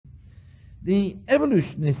The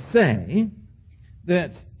evolutionists say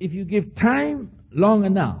that if you give time long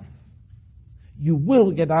enough, you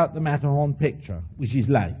will get out the Matterhorn picture, which is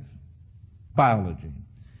life, biology.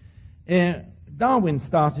 Darwin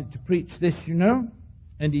started to preach this, you know,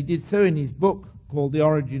 and he did so in his book called The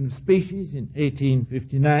Origin of Species in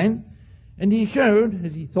 1859, and he showed,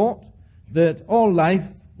 as he thought, that all life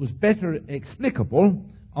was better explicable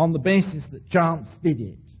on the basis that chance did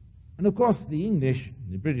it. And of course the English,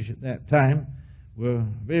 the British at that time, were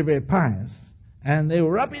very, very pious, and they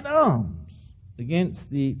were up in arms against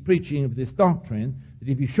the preaching of this doctrine that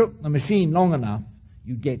if you shook the machine long enough,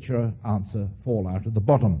 you'd get your answer fall out of the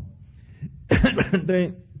bottom.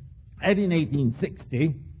 They had in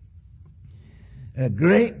 1860 a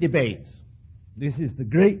great debate. This is the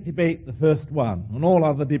great debate, the first one, and all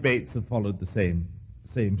other debates have followed the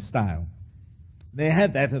same style. They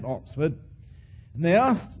had that at Oxford, and they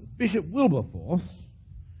asked Bishop Wilberforce,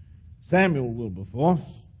 Samuel Wilberforce,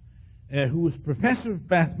 who was professor of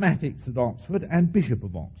mathematics at Oxford and Bishop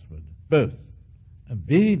of Oxford, both. A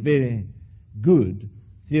very, very good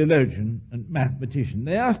theologian and mathematician.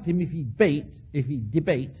 They asked him if he'd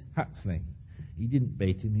debate Huxley. He didn't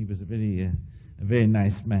bait him. He was a very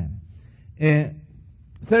nice man.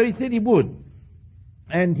 So he said he would.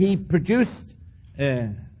 And he produced a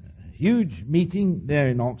huge meeting there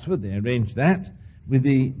in Oxford. They arranged that with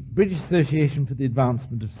the British Association for the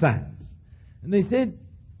Advancement of Science. And they said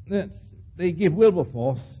that they give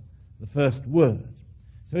Wilberforce the first word.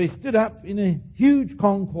 So he stood up in a huge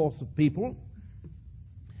concourse of people,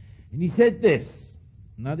 and he said this.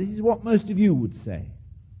 Now this is what most of you would say,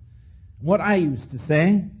 what I used to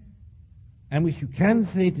say, and which you can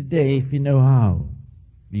say today if you know how.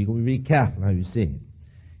 But you've got to be very careful how you say it.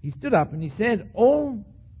 He stood up and he said, all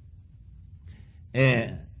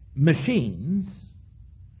machines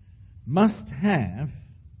must have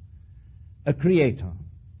a creator.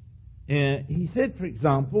 He said, for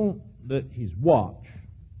example, that his watch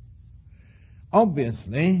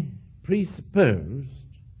obviously presupposed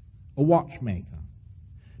a watchmaker,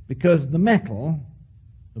 because the metal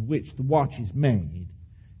of which the watch is made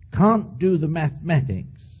can't do the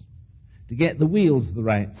mathematics to get the wheels the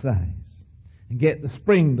right size and get the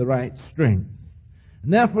spring the right strength.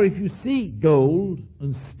 And therefore, if you see gold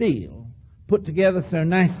and steel put together so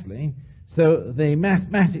nicely so they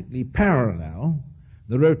mathematically parallel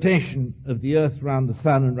the rotation of the earth around the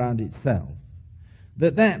sun and round itself,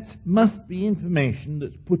 that must be information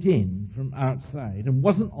that's put in from outside and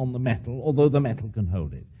wasn't on the metal, although the metal can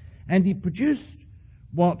hold it. And he produced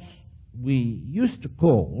what we used to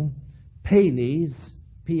call Paley's,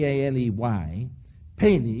 P-A-L-E-Y,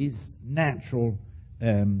 Paley's natural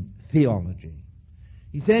theology.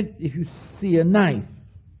 He said, if you see a knife,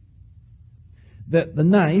 that the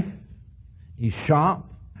knife is sharp,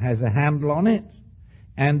 has a handle on it,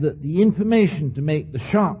 and that the information to make the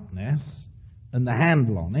sharpness and the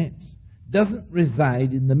handle on it doesn't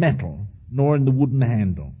reside in the metal nor in the wooden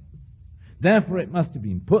handle. Therefore it must have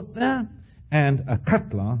been put there, and a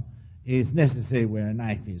cutler is necessary where a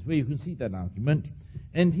knife is. Well, you can see that argument.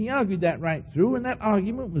 And he argued that right through, and that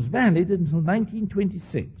argument was valid until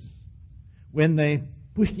 1926, when they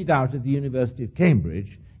pushed it out at the University of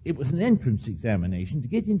Cambridge. It was an entrance examination. To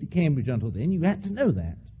get into Cambridge until then, you had to know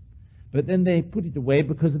that. But then they put it away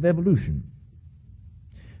because of evolution.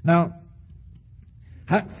 Now,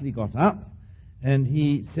 Huxley got up, and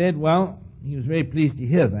he said, well, he was very pleased to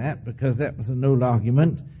hear that, because that was an old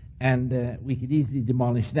argument, and we could easily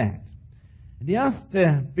demolish that. And he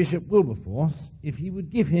asked Bishop Wilberforce if he would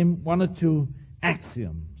give him one or two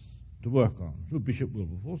axioms to work on. So Bishop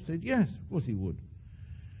Wilberforce said, yes, of course he would.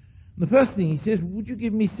 And the first thing he says, would you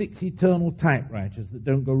give me 6 eternal typewriters that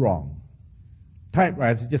don't go wrong?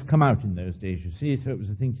 Typewriters had just come out in those days, you see, so it was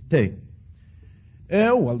a thing to take.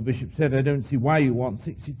 Well, the bishop said, I don't see why you want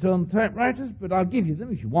 6 eternal typewriters, but I'll give you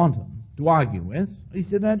them if you want them to argue with. He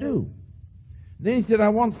said, I do. And then he said, I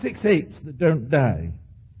want 6 apes that don't die.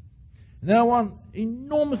 And then I want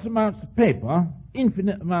enormous amounts of paper,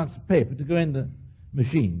 infinite amounts of paper to go in the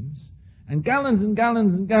machines, and gallons and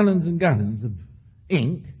gallons and gallons and gallons of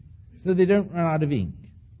ink, so they don't run out of ink.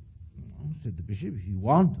 Well, said the bishop, if you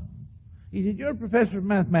want them. He said, you're a professor of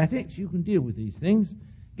mathematics, you can deal with these things,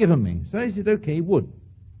 give them me. So he said, okay, he would.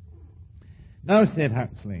 Now, said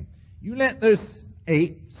Huxley, you let those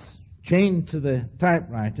apes chained to the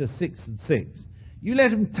typewriter 6 and 6, you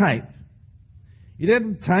let them type. You let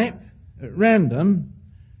them type at random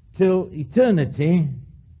till eternity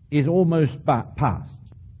is almost past.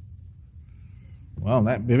 Well,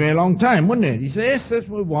 that'd be a very long time, wouldn't it? He said, yes, that's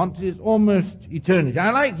what we want, it's almost eternity.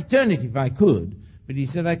 I like eternity if I could, but he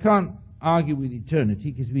said, I can't argue with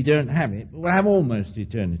eternity because we don't have it, but we'll have almost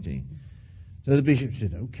eternity. So the bishop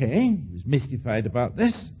said, okay, he was mystified about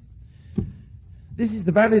this. This is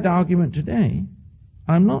the valid argument today.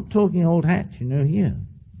 I'm not talking old hat, here.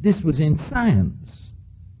 This was in Science,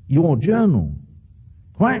 your journal,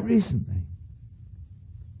 quite recently.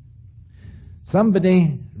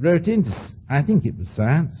 Somebody wrote into, I think it was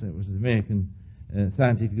Science, so it was the American,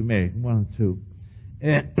 Scientific American, one or two,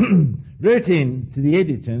 wrote in to the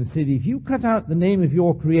editor and said, if you cut out the name of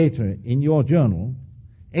your creator in your journal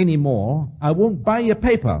anymore, I won't buy your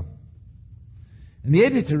paper. And the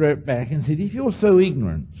editor wrote back and said, if you're so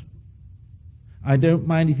ignorant, I don't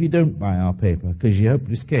mind if you don't buy our paper, because you're a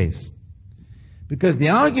hopeless case. Because the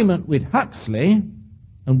argument with Huxley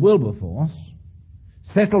and Wilberforce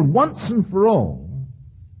settled once and for all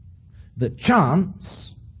that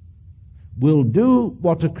chance will do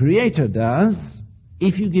what a creator does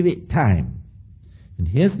if you give it time. And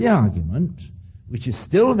here's the argument, which is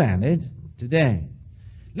still valid today.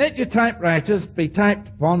 Let your typewriters be typed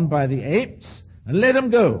upon by the apes, and let them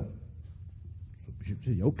go. So the bishop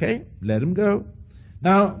said, okay, let them go.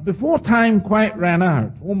 Now, before time quite ran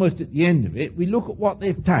out, almost at the end of it, we look at what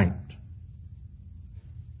they've typed.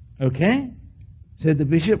 Okay? Said the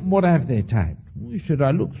bishop, what have they typed? Well, he said,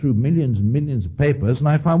 I looked through millions and millions of papers, and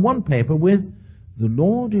I found one paper with, the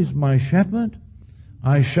Lord is my shepherd,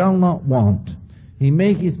 I shall not want. He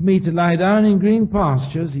maketh me to lie down in green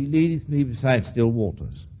pastures, he leadeth me beside still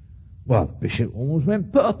waters. Well, the bishop almost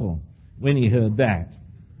went purple when he heard that.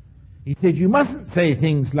 He said, you mustn't say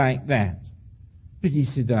things like that. But he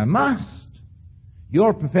said, I must.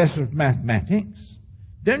 You're a professor of mathematics.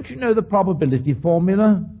 Don't you know the probability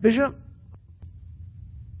formula, Bishop?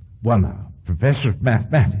 Well, now, professor of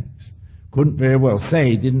mathematics couldn't very well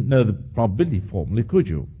say he didn't know the probability formula, could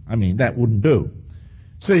you? I mean, that wouldn't do.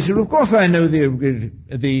 So he said, of course I know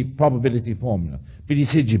the probability formula. But he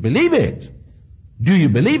said, you believe it? Do you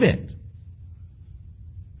believe it?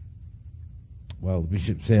 Well, the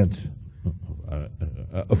bishop said,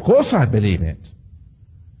 of course I believe it.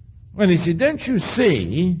 Well, he said, don't you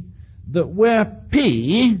see that where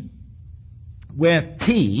T,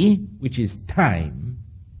 which is time,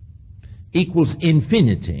 equals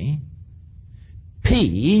infinity,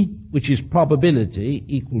 P, which is probability,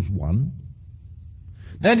 equals 1.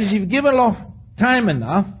 That is, if you give time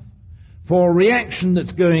enough for a reaction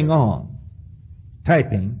that's going on,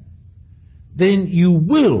 typing, then you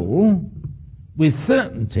will, with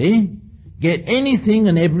certainty, get anything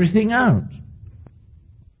and everything out.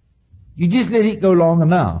 You just let it go long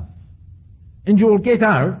enough, and you'll get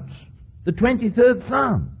out the 23rd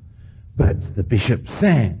Psalm. But the bishop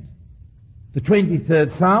said, the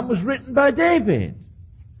 23rd Psalm was written by David.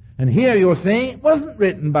 And here you're saying it wasn't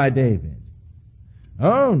written by David.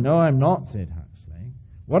 Oh, no, I'm not, said Huxley.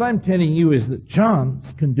 What I'm telling you is that chance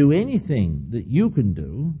can do anything that you can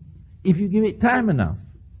do if you give it time enough.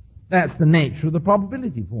 That's the nature of the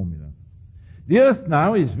probability formula. The Earth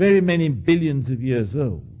now is very many billions of years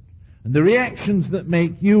old. And the reactions that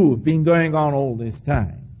make you have been going on all this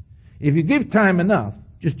time. If you give time enough,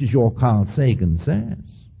 just as your Carl Sagan says,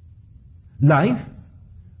 life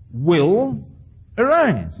will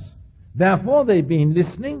arise. Therefore, they've been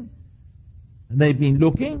listening, and they've been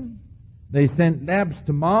looking. They sent labs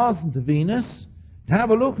to Mars and to Venus to have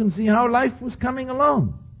a look and see how life was coming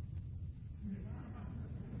along.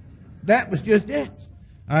 That was just it.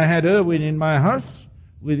 I had Irwin in my house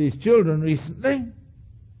with his children recently,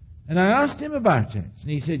 and I asked him about it. And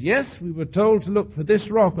he said, yes, we were told to look for this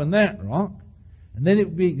rock and that rock, and then it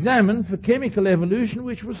would be examined for chemical evolution,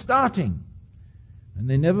 which was starting. And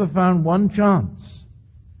they never found one chance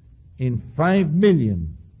in 5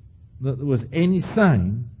 million that there was any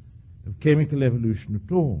sign of chemical evolution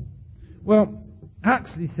at all. Well,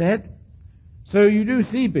 Huxley said, so you do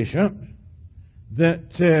see, Bishop,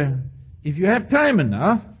 that if you have time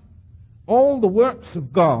enough, all the works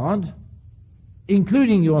of God,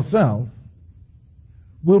 including yourself,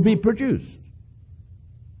 will be produced.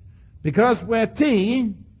 Because where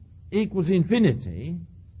T equals infinity,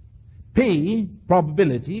 P,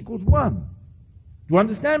 probability, equals 1. Do you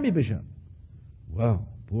understand me, Bishop? Well,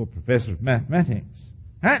 poor professor of mathematics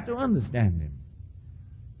had to understand him.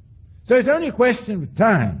 So it's only a question of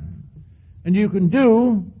time, and you can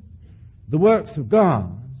do the works of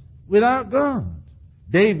God without God.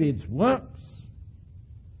 David's works,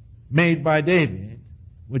 made by David,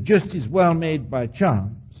 were just as well made by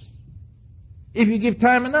chance, if you give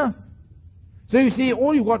time enough. So you see,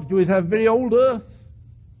 all you've got to do is have a very old Earth,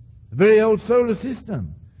 a very old solar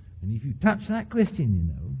system. And if you touch that question,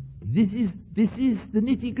 you know, this is the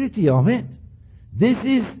nitty-gritty of it. This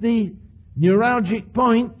is the neuralgic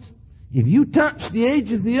point If you touch the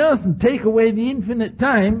age of the earth and take away the infinite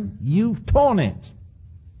time, you've torn it.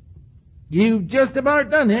 You've just about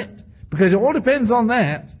done it, because it all depends on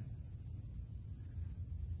that.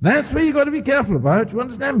 That's where you've got to be careful about, you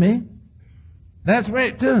understand me? That's where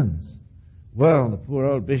it turns. Well, the poor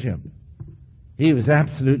old bishop, he was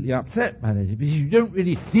absolutely upset by that, because you don't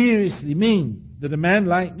really seriously mean that a man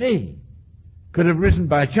like me could have risen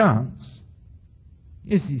by chance.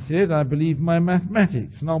 Yes, he said, I believe my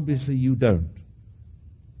mathematics, and obviously you don't.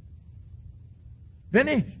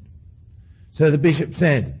 Finished. So the bishop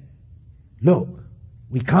said, look,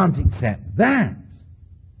 we can't accept that,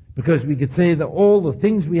 because we could say that all the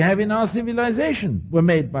things we have in our civilization were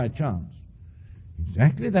made by chance.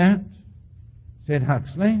 Exactly that, said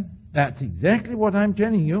Huxley. That's exactly what I'm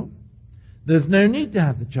telling you. There's no need to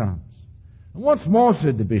have the chance. And what's more,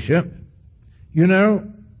 said the bishop,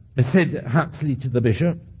 said Huxley to the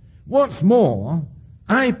bishop, what's more,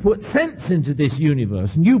 I put sense into this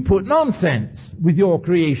universe, and you put nonsense with your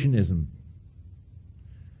creationism.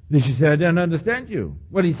 The bishop said, I don't understand you.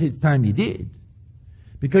 Well, he said, it's time you did.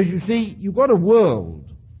 Because you see, you've got a world,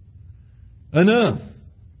 an earth,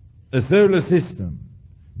 a solar system,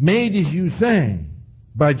 made, as you say,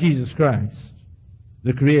 by Jesus Christ,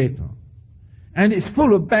 the Creator. And it's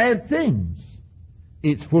full of bad things.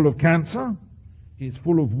 It's full of cancer. It's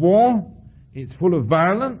full of war. It's full of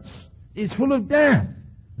violence. It's full of death.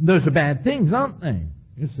 And those are bad things, aren't they?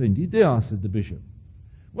 Yes, indeed they are, said the bishop.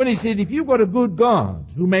 When he said, if you've got a good God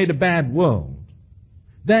who made a bad world,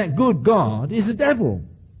 that good God is a devil.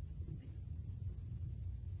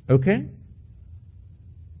 Okay?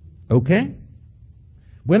 Okay?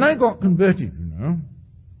 When I got converted,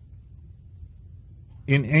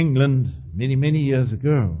 in England many, many years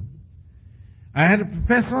ago, I had a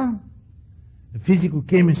professor of physical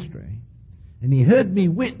chemistry, and he heard me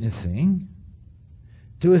witnessing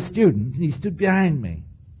to a student, and he stood behind me.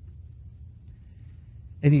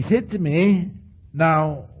 And he said to me,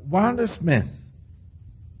 now, Wilder Smith,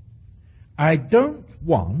 I don't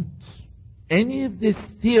want any of this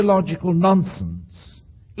theological nonsense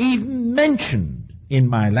even mentioned in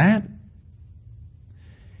my lab.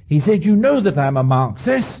 He said, you know that I'm a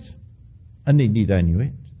Marxist, and indeed I knew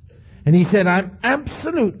it. And he said, I'm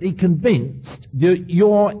absolutely convinced that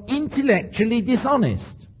you're intellectually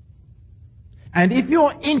dishonest. And if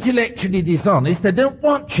you're intellectually dishonest, I don't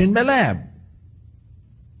want you in my lab.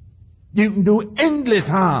 You can do endless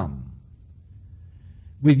harm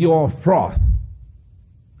with your froth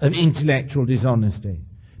of intellectual dishonesty.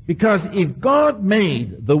 Because if God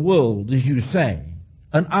made the world, as you say,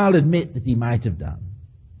 and I'll admit that he might have done,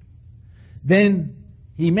 then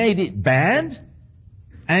he made it bad,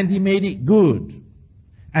 and he made it good.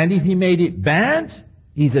 And if he made it bad,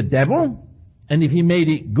 he's a devil, and if he made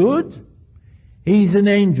it good, he's an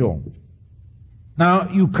angel. Now,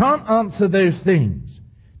 you can't answer those things.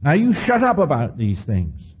 Now, you shut up about these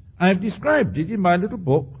things. I've described it in my little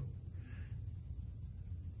book.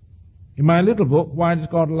 In my little book, Why Does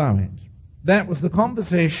God Allow It? That was the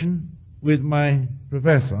conversation with my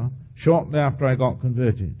professor shortly after I got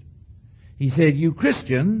converted. He said, you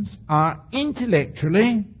Christians are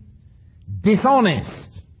intellectually dishonest.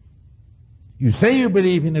 You say you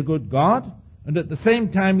believe in a good God, and at the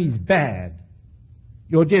same time he's bad.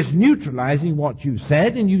 You're just neutralizing what you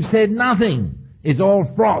said, and you said nothing. It's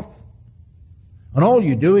all froth. And all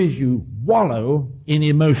you do is you wallow in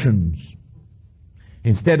emotions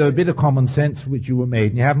instead of a bit of common sense which you were made,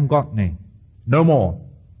 and you haven't got any. No more.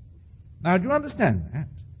 Now, do you understand that?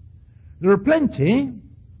 There are plenty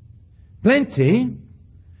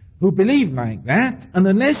who believe like that, and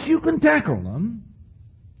unless you can tackle them,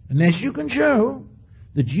 unless you can show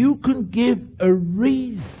that you can give a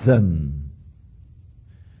reason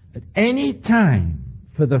at any time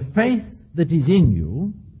for the faith that is in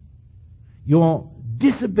you, you're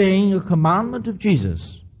disobeying a commandment of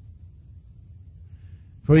Jesus.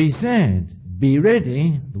 For he said, be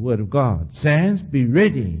ready, the Word of God says, be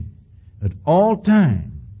ready at all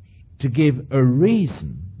times to give a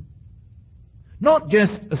reason. Not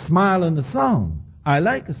just a smile and a song. I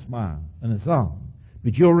like a smile and a song.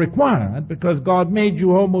 But you're required, because God made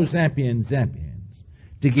you Homo sapiens sapiens,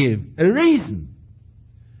 to give a reason.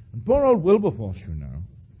 And poor old Wilberforce,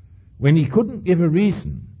 when he couldn't give a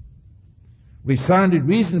reason, which sounded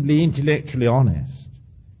reasonably intellectually honest,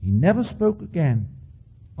 he never spoke again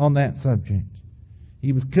on that subject.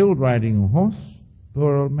 He was killed riding a horse,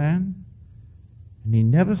 poor old man, and he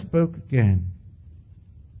never spoke again.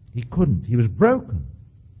 He couldn't. He was broken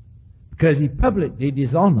because he publicly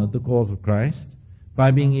dishonored the cause of Christ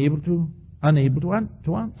by being unable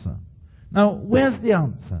to answer. Now, where's the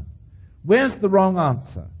answer? Where's the wrong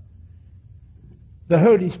answer? the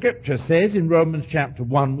Holy Scripture says in Romans chapter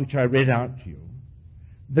 1, which I read out to you,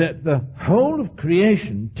 that the whole of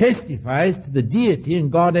creation testifies to the deity and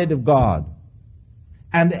Godhead of God.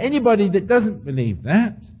 And anybody that doesn't believe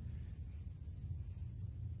that,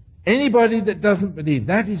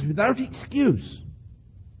 is without excuse.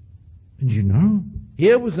 And you know,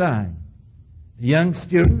 here was I, a young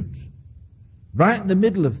student, right in the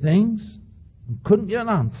middle of things, and couldn't get an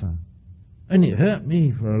answer. And it hurt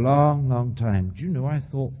me for a long, long time. Do you know, I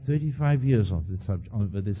thought 35 years over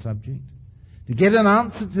this subject. To get an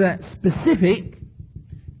answer to that specific,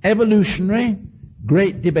 evolutionary,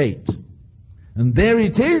 great debate. And there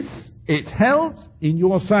it is. It's held in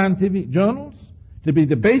your scientific journals to be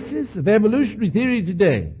the basis of evolutionary theory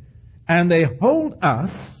today. And they hold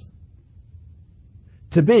us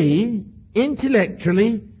to be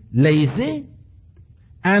intellectually lazy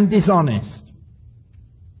and dishonest.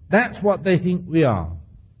 That's what they think we are.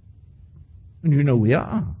 And you know we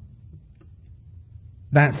are.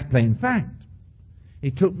 That's plain fact.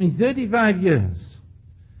 It took me 35 years,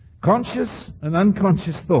 conscious and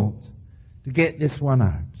unconscious thought, to get this one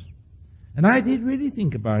out. And I did really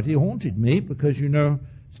think about it. It haunted me because, you know,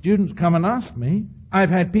 students come and ask me. I've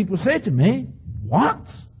had people say to me, what?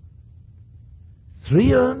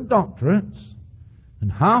 3 earned doctorates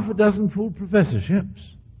and half a dozen full professorships,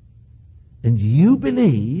 and you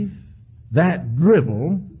believe that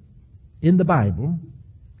drivel in the Bible?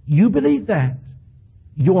 You believe that?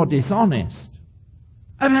 You're dishonest.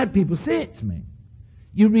 I've had people say it to me.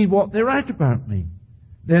 You read what they write about me.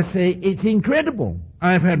 They say, it's incredible.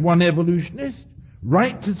 I've had one evolutionist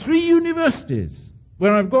write to 3 universities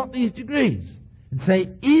where I've got these degrees and say,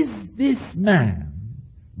 is this man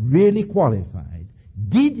really qualified?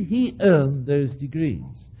 Did he earn those degrees?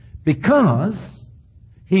 Because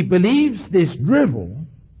he believes this drivel,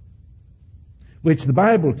 which the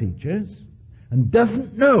Bible teaches, and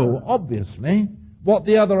doesn't know, obviously, what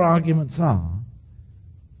the other arguments are.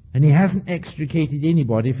 And he hasn't extricated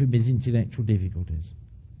anybody from his intellectual difficulties.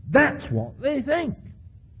 That's what they think.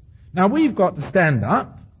 Now we've got to stand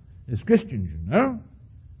up, as Christians, you know.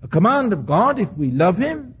 A command of God, if we love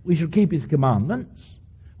him, we shall keep his commandments.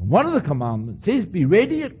 And one of the commandments is, be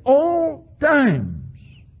ready at all times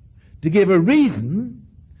to give a reason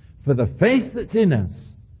for the faith that's in us.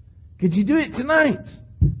 Could you do it tonight?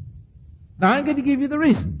 Now I'm going to give you the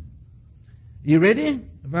reason. Are you ready?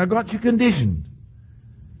 Have I got you conditioned?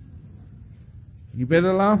 You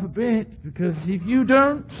better laugh a bit, because if you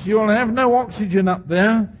don't, you'll have no oxygen up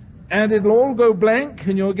there, and it'll all go blank,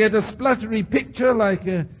 and you'll get a spluttery picture like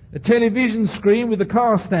a television screen with a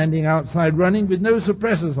car standing outside running with no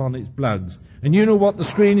suppressors on its plugs. And you know what the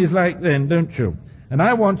screen is like then, don't you? And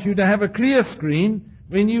I want you to have a clear screen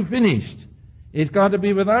when you've finished. It's got to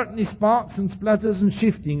be without any sparks and splutters and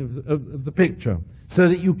shifting of the picture, so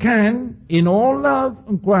that you can, in all love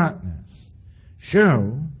and quietness,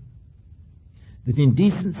 show that in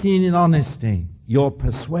decency and in honesty, you're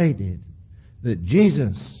persuaded that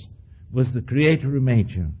Jesus was the creator who made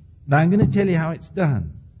you. Now I'm going to tell you how it's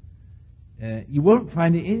done. You won't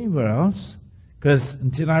find it anywhere else, because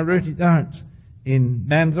until I wrote it out in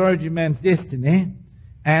Man's Origin, Man's Destiny,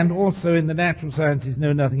 and also in the Natural Sciences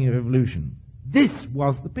Know Nothing of Evolution. This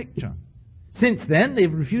was the picture. Since then,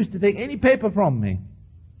 they've refused to take any paper from me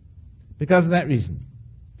because of that reason,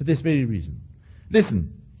 for this very reason.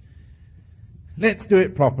 Listen. Let's do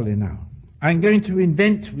it properly now. I'm going to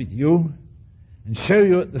invent with you and show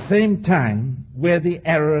you at the same time where the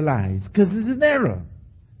error lies. Because there's an error.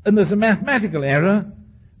 And there's a mathematical error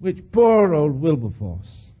which poor old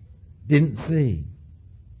Wilberforce didn't see.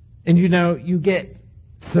 And you know, you get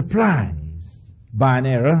surprised by an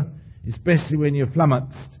error, especially when you're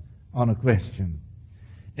flummoxed on a question.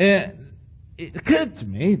 It occurred to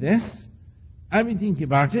me this. I've been thinking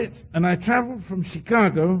about it, and I traveled from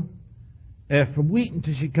Chicago from Wheaton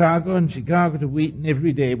to Chicago and Chicago to Wheaton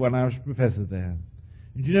every day when I was professor there.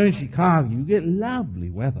 And you know, in Chicago you get lovely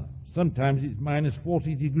weather. Sometimes it's minus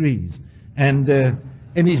 40 degrees. And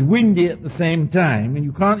it's windy at the same time. And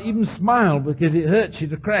you can't even smile because it hurts you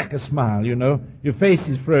to crack a smile, you know. Your face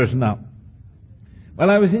is frozen up. While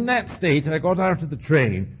I was in that state, I got out of the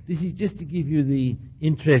train. This is just to give you the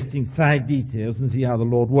interesting side details and see how the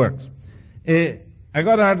Lord works. I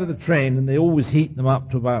got out of the train, and they always heat them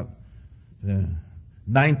up to about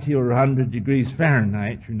 90 or 100 degrees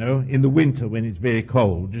Fahrenheit, you know, in the winter when it's very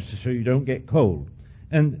cold, just to show you don't get cold.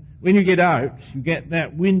 And when you get out, you get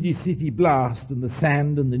that windy city blast and the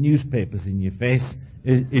sand and the newspapers in your face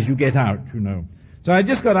as you get out, you know. So I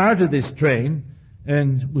just got out of this train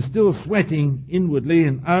and was still sweating inwardly,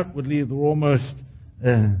 and outwardly there were almost,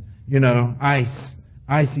 ice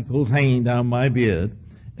icicles hanging down my beard,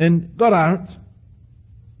 and got out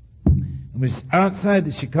and was outside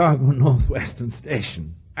the Chicago Northwestern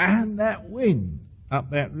Station, and that wind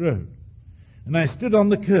up that road. And I stood on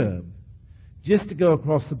the curb just to go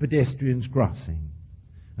across the pedestrians' crossing.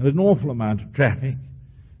 There was an awful amount of traffic,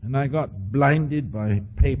 and I got blinded by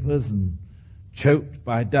papers and choked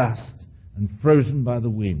by dust and frozen by the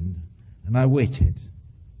wind, and I waited.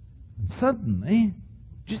 And suddenly,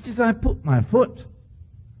 just as I put my foot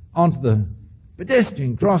onto the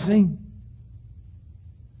pedestrian crossing,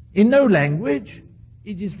 in no language,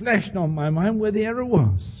 it just flashed on my mind where the error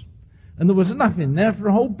was. And there was enough in there for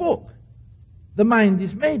a whole book. The mind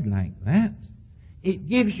is made like that. It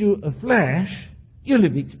gives you a flash. You'll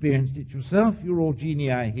have experienced it yourself. You're all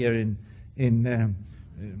genii here in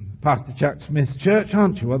Pastor Chuck Smith's church,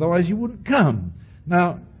 aren't you? Otherwise you wouldn't come.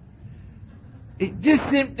 Now, it just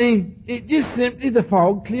simply the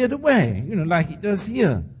fog cleared away, like it does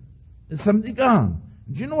here. There's something gone.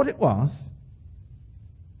 Do you know what it was?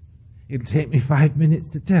 It'll take me 5 minutes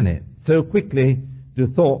to tell it. So quickly do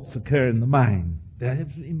thoughts occur in the mind. They're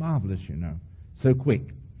absolutely marvelous, So quick.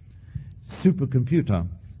 Supercomputer.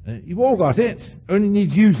 You've all got it, only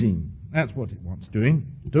needs using. That's what it wants doing.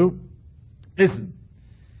 Listen,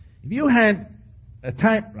 if you had a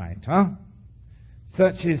typewriter,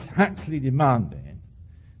 such as Huxley demanded,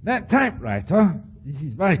 that typewriter, this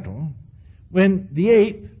is vital, when the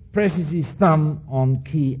ape presses his thumb on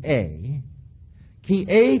key A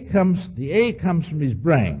comes from his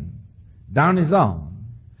brain, down his arm,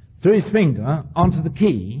 through his finger, onto the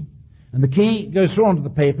key, and the key goes through onto the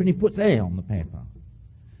paper, and he puts A on the paper.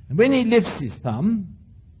 And when he lifts his thumb,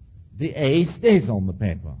 the A stays on the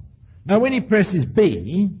paper. Now when he presses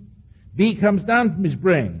B comes down from his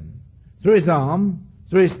brain, through his arm,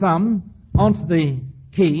 through his thumb, onto the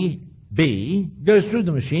key B, goes through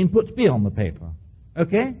the machine, puts B on the paper.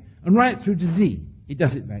 Okay? And right through to Z. It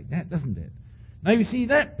does it like that, doesn't it? Now you see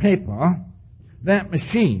that paper, that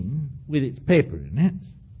machine with its paper in it,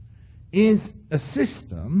 is a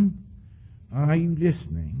system, are you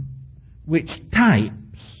listening, which types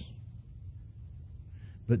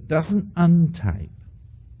but doesn't untype.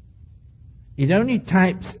 It only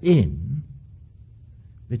types in,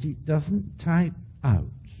 but it doesn't type out.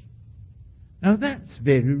 Now that's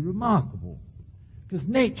very remarkable, because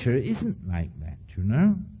nature isn't like that,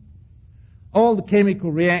 All the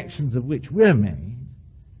chemical reactions of which we're made,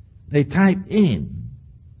 they type in,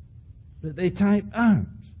 but they type out.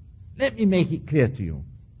 Let me make it clear to you.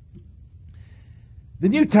 The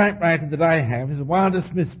new typewriter that I have is a Wilder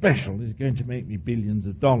Smith Special. It's going to make me billions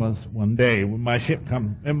of dollars one day when my ship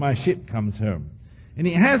comes home. And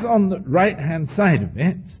it has on the right-hand side of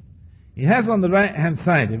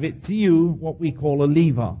it, to you, what we call a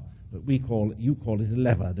lever. But you call it a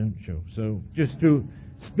lever, don't you? So just to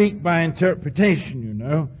speak by interpretation,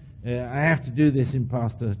 I have to do this in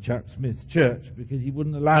Pastor Chuck Smith's church because he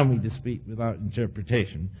wouldn't allow me to speak without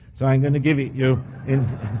interpretation. So I'm going to give it you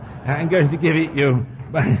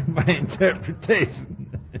by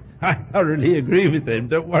interpretation. I thoroughly agree with him.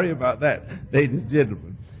 Don't worry about that, ladies and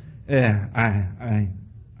gentlemen.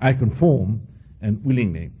 I conform, and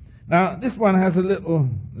willingly. Now this one has a little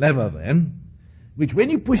lever then, which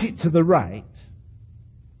when you push it to the right,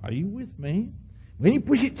 are you with me? When you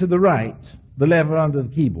push it to the right, the lever under the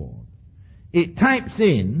keyboard, it types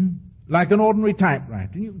in like an ordinary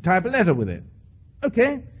typewriter. You can type a letter with it.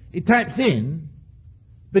 Okay? It types in,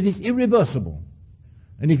 but it's irreversible.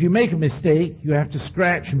 And if you make a mistake, you have to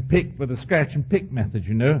scratch and pick with a scratch and pick method,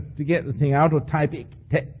 to get the thing out, or type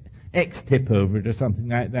X-tip over it or something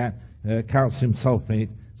like that, calcium sulfate,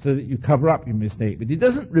 so that you cover up your mistake. But it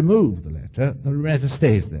doesn't remove the letter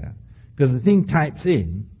stays there, because the thing types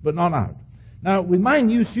in, but not out. Now, with my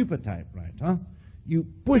new super typewriter, you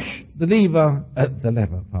push the lever,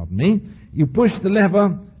 you push the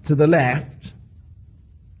lever to the left,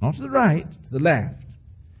 not to the right, to the left.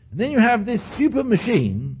 And then you have this super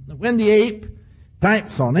machine that when the ape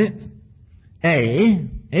types on it,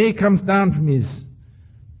 A comes down from his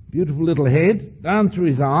beautiful little head, down through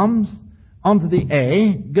his arms, onto the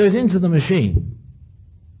A, goes into the machine.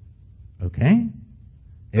 Okay?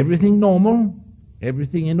 Everything normal,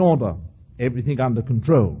 everything in order. Everything under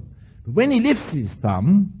control. But when he lifts his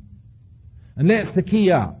thumb and lets the key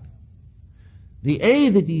up, the A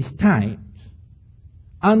that he's typed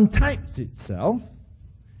untypes itself,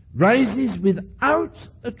 rises without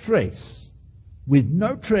a trace, with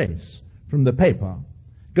no trace from the paper,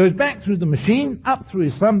 goes back through the machine, up through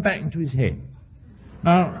his thumb, back into his head.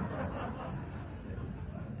 Now,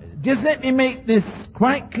 just let me make this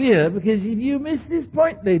quite clear, because if you miss this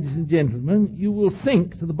point, ladies and gentlemen, you will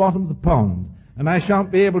sink to the bottom of the pond. and I shan't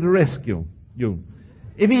be able to rescue you.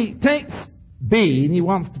 If he takes B and he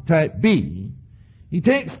wants to type B, he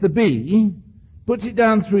takes the B, puts it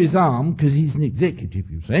down through his arm, because he's an executive,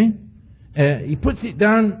 you see. He puts it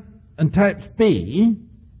down and types B,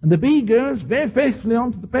 and the B goes very faithfully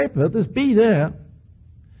onto the paper. There's B there.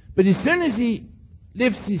 But as soon as he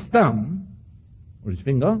lifts his thumb, or his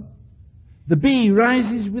finger, the B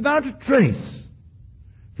rises without a trace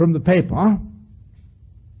from the paper,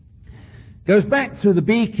 goes back through the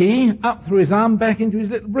B key, up through his arm, back into his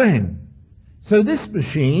little brain. So this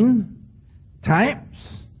machine types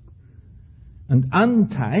and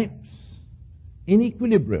untypes in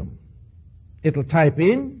equilibrium. It'll type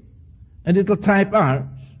in and it'll type out.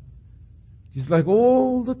 Just like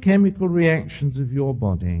all the chemical reactions of your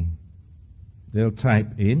body. They'll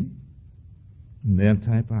type in and they'll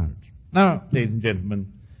type out. Now, ladies and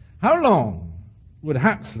gentlemen, how long would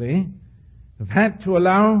Huxley have had to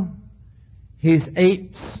allow his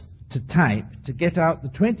apes to type to get out the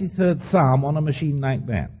 23rd Psalm on a machine like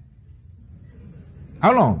that?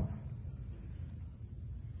 How long?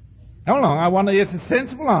 How long? I want to get a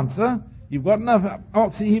sensible answer. You've got enough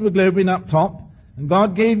oxyhemoglobin up top, and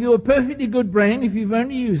God gave you a perfectly good brain if you've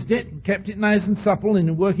only used it and kept it nice and supple and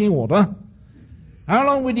in working order. How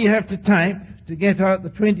long would he have to type to get out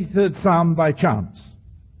the 23rd Psalm by chance?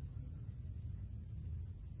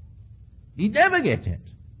 He'd never get it.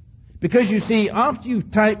 Because you see, after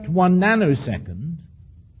you've typed 1 nanosecond,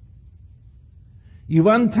 you've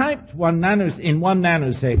untyped in 1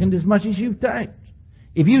 nanosecond as much as you've typed.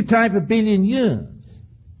 If you type 1 billion years,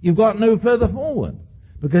 you've got no further forward.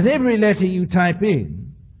 Because every letter you type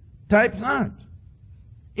in, types out.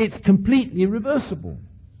 It's completely reversible.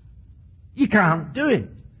 You can't do it.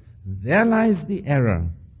 There lies the error.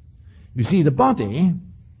 You see, the body,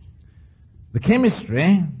 the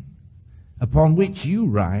chemistry upon which you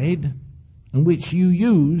ride and which you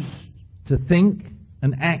use to think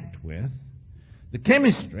and act with, the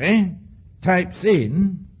chemistry types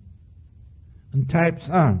in and types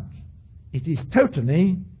out. It is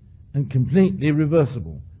totally and completely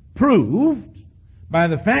reversible. Proved by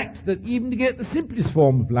the fact that even to get the simplest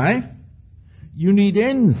form of life, you need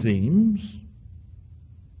enzymes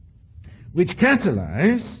which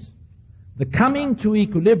catalyze the coming to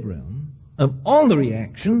equilibrium of all the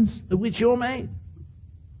reactions of which you're made.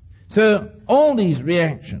 So all these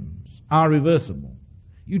reactions are reversible.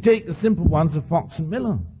 You take the simple ones of Fox and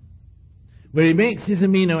Miller, where he makes his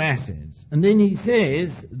amino acids, and then he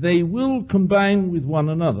says they will combine with one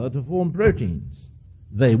another to form proteins.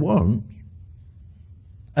 They won't,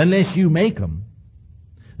 unless you make them,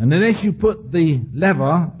 and unless you put the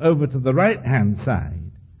lever over to the right-hand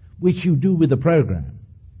side, which you do with a program.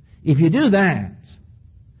 If you do that,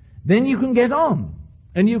 then you can get on,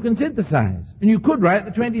 and you can synthesize, and you could write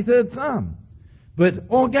the 23rd Psalm. But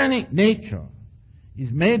organic nature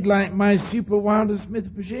is made like my Super Wilder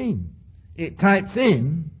Smith machine. It types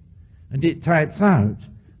in, and it types out,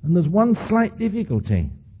 and there's one slight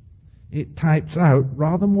difficulty. It types out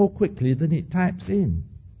rather more quickly than it types in,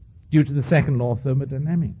 due to the second law of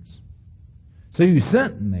thermodynamics. So you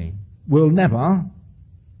certainly will never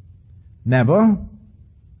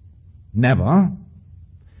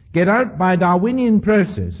get out by Darwinian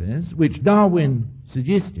processes, which Darwin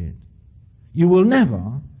suggested. You will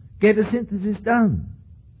never get a synthesis done.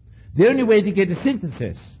 The only way to get a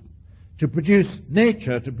synthesis to produce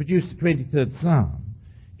nature, to produce the 23rd Psalm,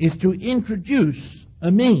 is to introduce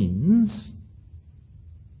a means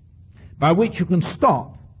by which you can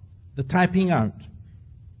stop the typing out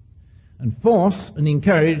and force and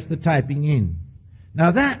encourage the typing in.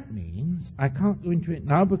 Now that means, I can't go into it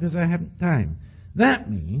now because I haven't time,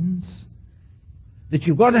 that means that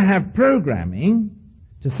you've got to have programming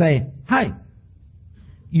to say, hi,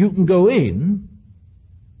 you can go in,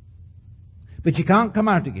 but you can't come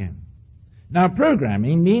out again. Now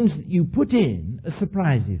programming means that you put in a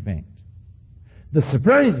surprise effect. The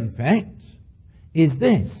surprise effect is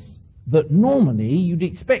this, that normally you'd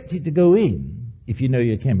expect it to go in, if you know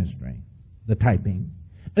your chemistry, the typing,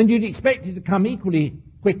 and you'd expect it to come equally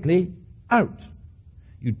quickly out.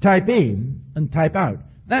 You type in and type out.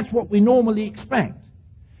 That's what we normally expect.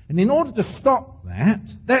 And in order to stop that,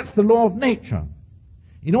 that's the law of nature.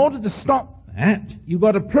 In order to stop that, you've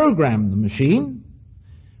got to program the machine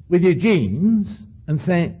with your genes and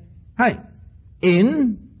say, hey,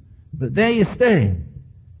 in, but there you stay,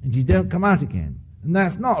 and you don't come out again. And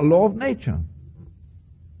that's not a law of nature.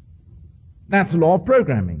 That's a law of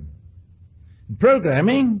programming. And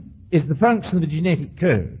programming is the function of the genetic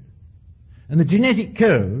code. And the genetic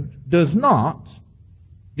code does not,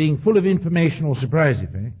 being full of information or surprise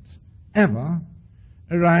effects, ever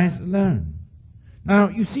arise alone. Now,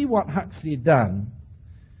 you see what Huxley had done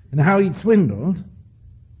and how he'd swindled.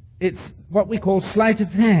 It's what we call sleight of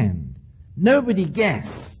hand. Nobody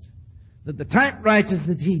guessed that the typewriters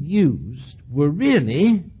that he'd used were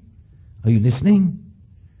really, are you listening?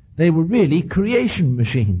 They were really creation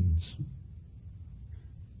machines.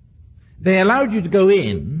 They allowed you to go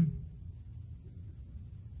in,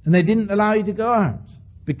 and they didn't allow you to go out,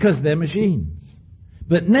 because they're machines.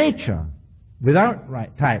 But nature, without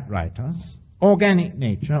typewriters, organic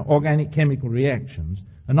nature, organic chemical reactions,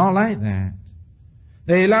 are not like that.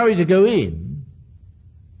 They allow you to go in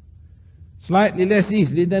slightly less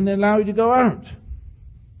easily than they allow you to go out.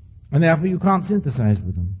 And therefore you can't synthesize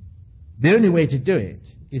with them. The only way to do it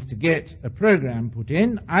is to get a program put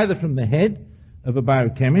in, either from the head of a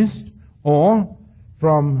biochemist or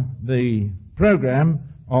from the program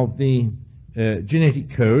of the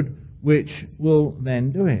genetic code, which will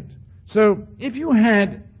then do it. So if you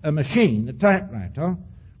had a machine, a typewriter,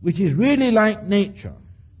 which is really like nature,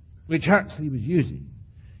 which Huxley was using,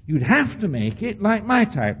 you'd have to make it like my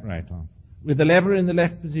typewriter, with the lever in the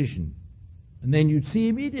left position. And then you'd see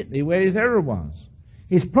immediately where his error was.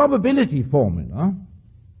 His probability formula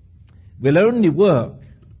will only work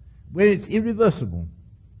where it's irreversible.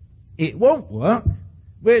 It won't work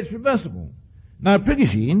where it's reversible. Now,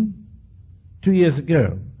 Prigogine, 2 years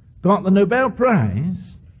ago, got the Nobel Prize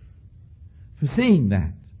for seeing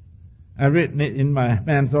that. I've written it in my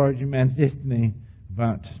Man's Origin, Man's Destiny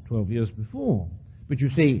about 12 years before. But you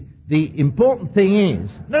see, the important thing is,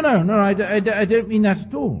 I don't mean that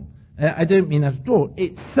at all. I don't mean that at all.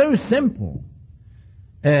 It's so simple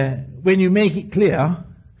when you make it clear,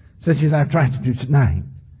 such as I've tried to do tonight,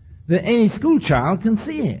 that any school child can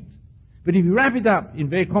see it. But if you wrap it up in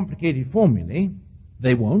very complicated formulae,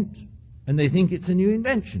 they won't, and they think it's a new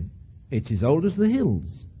invention. It's as old as the hills.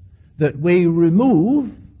 That where you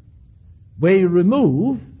remove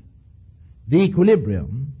the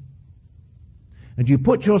equilibrium, and you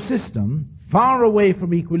put your system far away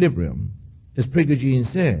from equilibrium, as Prigogine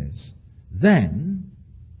says, then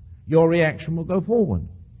your reaction will go forward.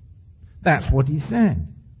 That's what he said.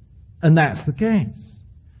 And that's the case.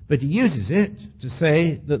 But he uses it to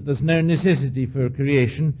say that there's no necessity for a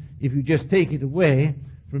creation. If you just take it away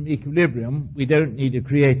from equilibrium, we don't need a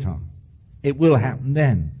creator. It will happen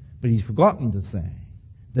then. But he's forgotten to say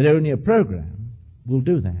that only a program will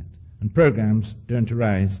do that. And programs don't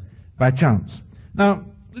arise by chance. Now,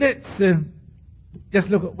 let's just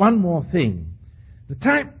look at one more thing. The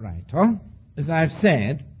typewriter, as I've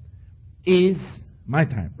said, is my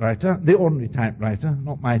typewriter, the ordinary typewriter,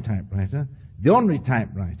 not my typewriter. The ordinary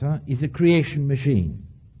typewriter is a creation machine.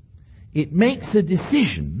 It makes a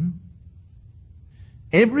decision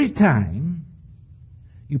every time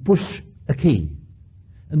you push a key.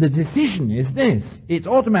 And the decision is this. It's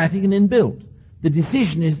automatic and inbuilt. The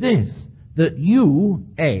decision is this, that you,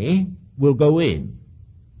 A, will go in,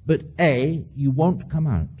 but A, you won't come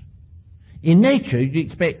out. In nature, you'd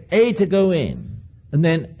expect A to go in and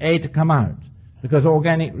then A to come out, because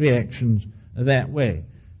organic reactions are that way.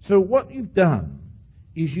 So what you've done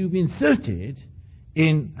is you've inserted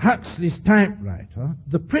in Huxley's typewriter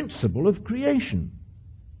the principle of creation.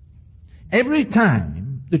 Every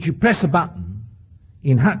time that you press a button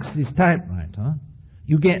in Huxley's typewriter,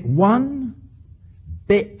 you get one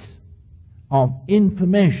bit of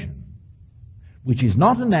information, which is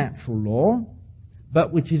not a natural law,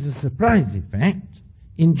 but which is a surprise effect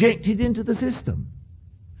injected into the system.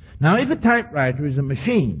 Now, if a typewriter is a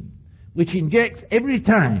machine which injects every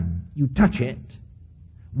time you touch it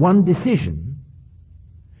one decision,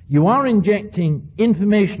 you are injecting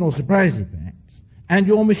informational surprise effects, and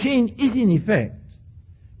your machine is in effect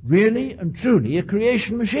really and truly a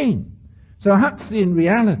creation machine. So Huxley in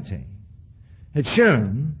reality had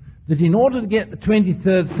shown that in order to get the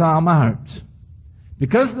 23rd Psalm out,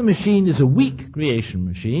 because the machine is a weak creation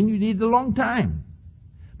machine, you need a long time.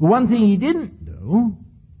 But one thing he didn't do,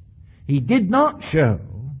 he did not show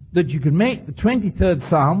that you can make the 23rd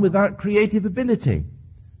Psalm without creative ability.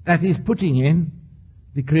 That is, putting in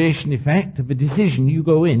the creation effect of a decision, you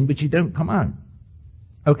go in, but you don't come out.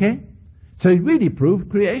 Okay? So he really proved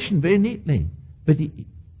creation very neatly. But he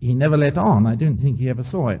never let on. I don't think he ever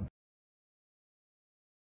saw it.